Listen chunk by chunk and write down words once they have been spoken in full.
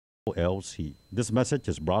LC. This message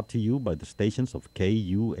is brought to you by the stations of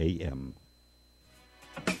KUAM.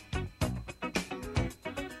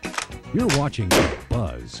 You're watching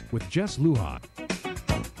Buzz with Jess Lujan.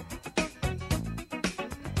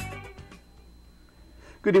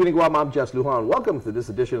 Good evening, Guam. I'm Jess Lujan. Welcome to this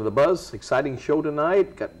edition of The Buzz. Exciting show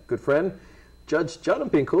tonight. Got a good friend, Judge John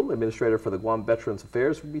Unpingco, Administrator for the Guam Veterans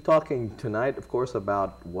Affairs. We'll be talking tonight, of course,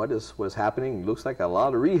 about what is happening. Looks like a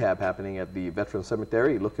lot of rehab happening at the Veterans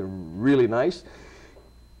Cemetery, looking really nice,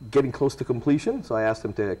 getting close to completion. So I asked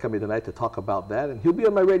him to come in tonight to talk about that. And he'll be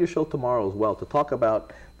on my radio show tomorrow as well to talk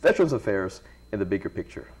about Veterans Affairs in the bigger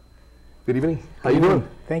picture. Good evening. How you doing?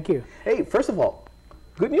 Thank you. Hey, first of all,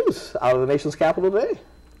 good news out of the nation's capital today.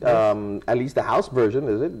 At least the House version,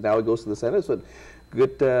 is it? Now it goes to the Senate. So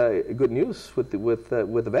good news with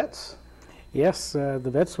the vets. Yes, the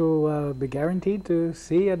vets will be guaranteed to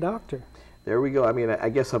see a doctor. There we go. I mean, I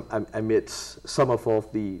guess amidst some of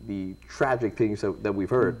the tragic things that we've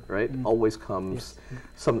heard, right? Always comes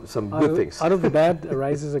some good things. Out of the bad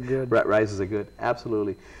arises a good. Rises a good,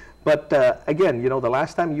 absolutely. But again, you know, the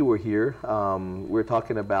last time you were here, we were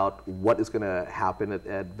talking about what is going to happen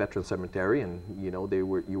at Veterans Cemetery, and you know,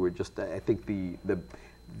 you were just I think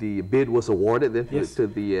the bid was awarded to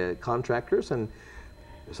the contractors, and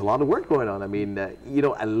there's a lot of work going on. I mean, you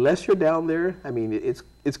know, unless you're down there, I mean,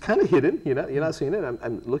 it's kind of hidden. You're not seeing it.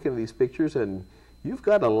 I'm looking at these pictures, and you've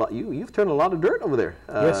got a lot. You've turned a lot of dirt over there.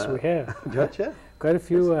 Yes, we have. Gotcha. Quite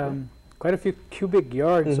a few cubic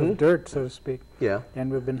yards of dirt, so to speak. Yeah.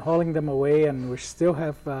 And we've been hauling them away, and we still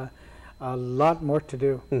have a lot more to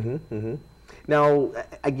do. Now,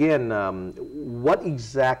 again, what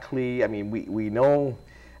exactly? I mean, we know,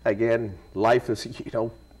 again, life is, you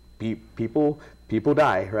know, people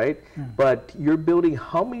die, right? But you're building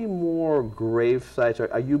how many more grave sites?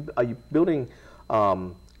 Are you building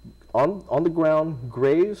on the ground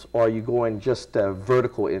graves, or are you going just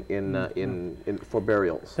vertical in for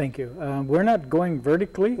burials? Thank you. We're not going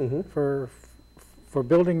vertically for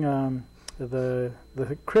building the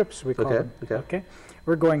crypts, we call them. Okay.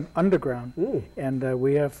 We're going underground, and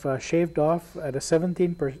we have shaved off at a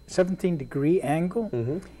 17 degree angle,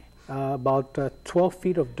 about 12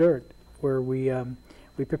 feet of dirt, where we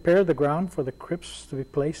prepare the ground for the crypts to be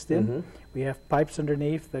placed in. We have pipes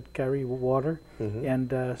underneath that carry water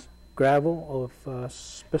and gravel of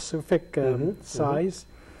specific size,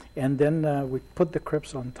 and then we put the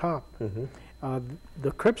crypts on top.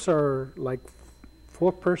 The crypts are like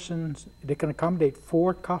 4 persons. They can accommodate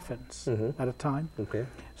 4 coffins at a time. Okay.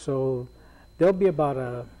 So there'll be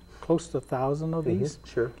about close to 1,000 of these.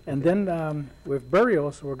 Sure. And then with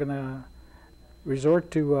burials, we're going to resort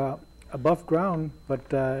to above ground, but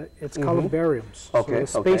it's columbariums. Okay.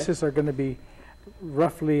 So the spaces are going to be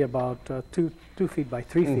roughly about 2 feet by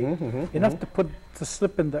 3 feet, enough to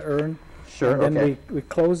slip in the urn. Sure. And then we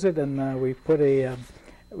close it, and we put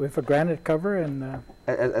with a granite cover. And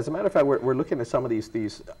as a matter of fact, we're looking at some of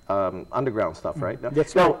these underground stuff, right?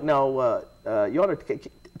 That's right. Now, Your Honor,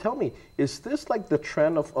 tell me, is this like the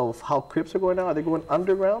trend of how crypts are going now? Are they going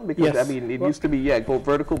underground? Because I mean, it used to be go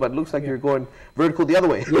vertical, but it looks like you're going vertical the other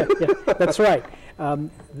way. yeah, that's right.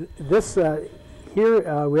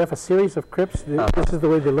 Here we have a series of crypts. This is the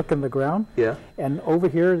way they look in the ground. Yeah. And over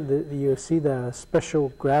here you see the special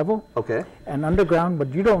gravel. Okay. And underground,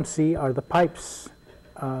 what you don't see are the pipes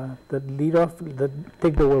that lead off, that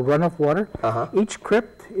will run off water. Each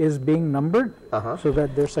crypt is being numbered so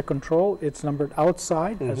that there's a control. It's numbered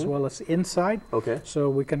outside as well as inside. Okay. So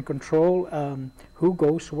we can control who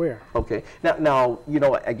goes where. Okay. Now you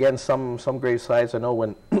know, again, some grave sites. I know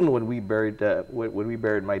when when we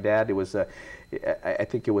buried my dad, it was I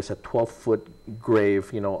think it was a 12-foot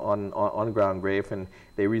grave, you know, on ground grave, and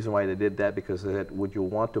the reason why they did that because they said, would you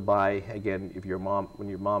want to buy, again, if when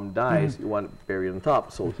your mom dies, you want to bury it on top,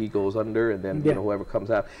 so he goes under, and then you know, whoever comes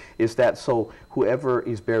out. Is that so? Whoever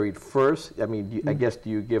is buried first, I mean, I guess, do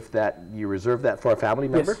you you reserve that for a family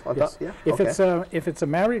member on top? Yeah. If it's a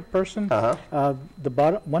married person, the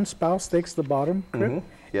bottom one spouse takes the bottom crypt,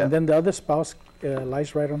 and then the other spouse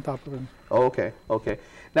lies right on top of him. Oh, okay. Okay.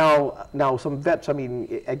 Now some vets. I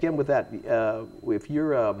mean, again, with that, if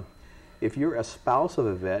you're a spouse of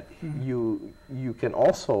a vet, you can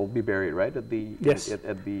also be buried, right, at the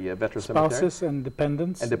at the veteran cemetery. Spouses and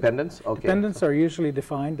dependents. And dependents. Okay. Dependents are usually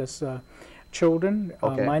defined as children,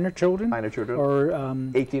 minor children, or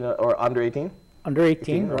 18 or under 18. Under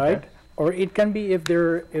 18, right? Okay. Or it can be if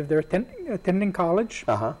they're attending college.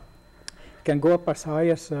 Can go up as high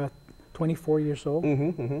as 24 years old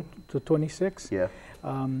to 26. Yeah.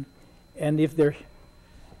 And if they're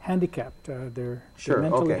handicapped, they're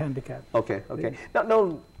mentally handicapped. Okay. Okay.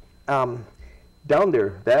 Now, down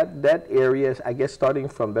there, that area, I guess, starting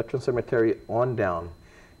from Veteran Cemetery on down,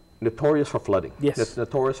 notorious for flooding. Yes. It's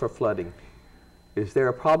notorious for flooding. Is there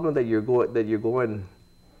a problem that you're going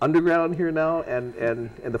underground here now, and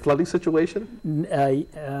the flooding situation?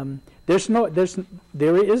 There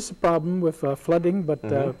is a problem with flooding, but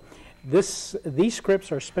these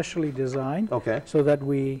crypts are specially designed so that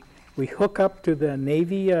we hook up to the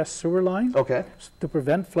Navy sewer line to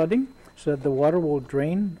prevent flooding, so that the water will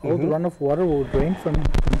drain, all the runoff water will drain from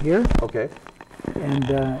here. Okay. And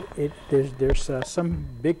there's some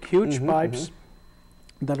big, huge pipes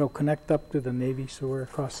that'll connect up to the Navy sewer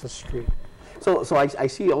across the street. So I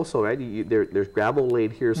see also, right, there's gravel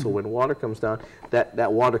laid here, so when water comes down,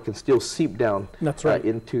 that water can still seep down. That's right.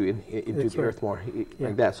 Into the earth more,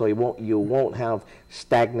 like that. So you won't have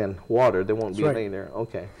stagnant water. There won't be laying there.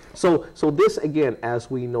 Okay. So this, again,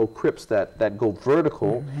 as we know, crypts that go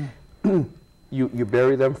vertical, you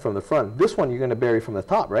bury them from the front. This one you're going to bury from the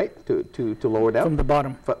top, right, to lower down? From the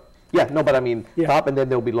bottom. Yeah, no, but I mean top, and then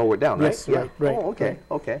they'll be lowered down, right? Yes, right. Oh, okay, right.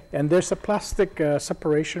 okay. And there's a plastic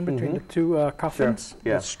separation between the two coffins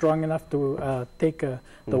that's strong enough to take the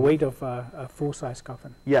weight of a full-size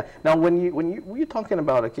coffin. Yeah. Now, when you're talking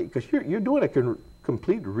about, because you're doing a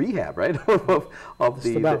complete rehab, right, of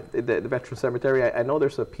the Veteran Cemetery. I know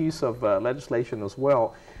there's a piece of legislation as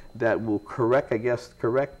well that will correct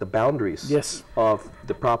the boundaries of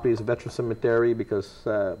the properties of Veteran Cemetery, because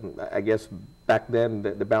I guess back then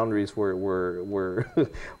the boundaries were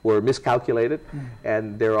miscalculated,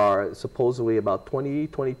 and there are supposedly about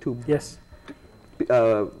 22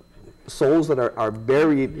 souls that are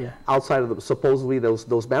buried outside of supposedly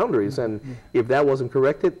those boundaries, and if that wasn't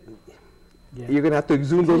corrected, you're going to have to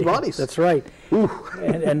exhume those bodies. That's right.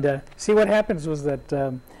 And see, what happens was that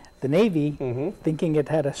the Navy, thinking it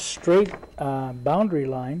had a straight boundary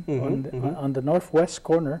line on the northwest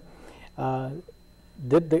corner,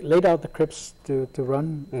 laid out the crypts to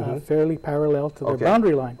run fairly parallel to their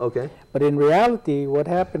boundary line. Okay. But in reality, what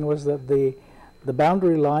happened was that the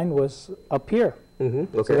boundary line was up here. Okay.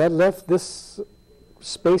 So that left this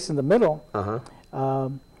space in the middle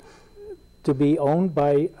to be owned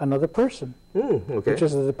by another person, which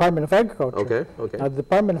is the Department of Agriculture. The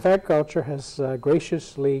Department of Agriculture has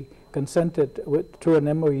graciously consented through an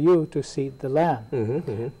MOU to cede the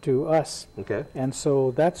land to us. And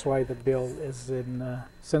so that's why the bill is in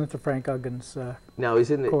Senator Frank Uggan's now,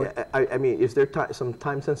 court. I mean, is there some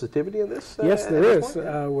time sensitivity in this? Yes, there is.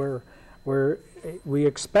 We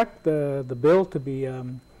expect the bill to be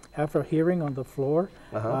have a hearing on the floor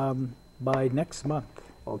by next month.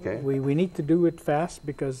 Okay. We need to do it fast,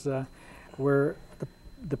 because the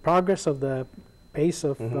progress of the pace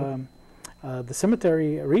of the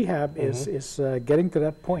cemetery rehab is getting to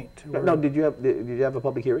that point. Now, did you have a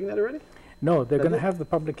public hearing that already? No, they're going to have the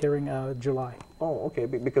public hearing July. Oh, okay.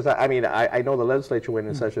 Because I mean, I know the legislature went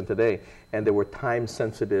in session today, and there were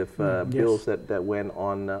time-sensitive bills that went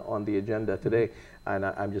on the agenda today. And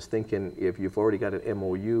I'm just thinking, if you've already got an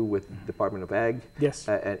MOU with Department of Ag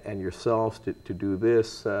and yourselves to do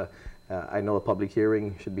this, I know a public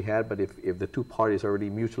hearing should be had. But if the two parties are already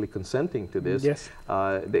mutually consenting to this,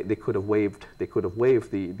 they could have waived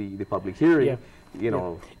the public hearing. You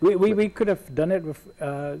know, we could have done it with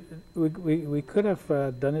we could have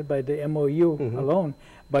done it by the MOU alone,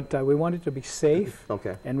 but we wanted to be safe,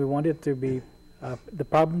 and we wanted to be the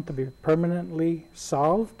problem to be permanently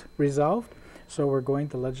resolved. So we're going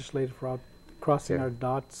the legislative route, crossing our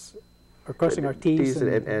dots, or crossing our T's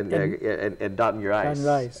and dotting your I's. Dotting your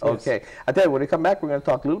I's, okay. I tell you, when we come back, we're going to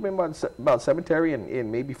talk a little bit more about cemetery and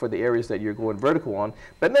maybe for the areas that you're going vertical on.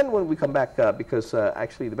 But then when we come back, because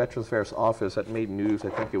actually the Veterans Affairs Office had made news,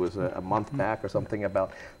 I think it was a month back or something,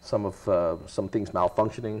 about some things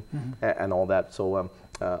malfunctioning and all that. So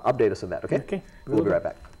update us on that, okay? Okay. We'll be right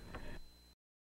back.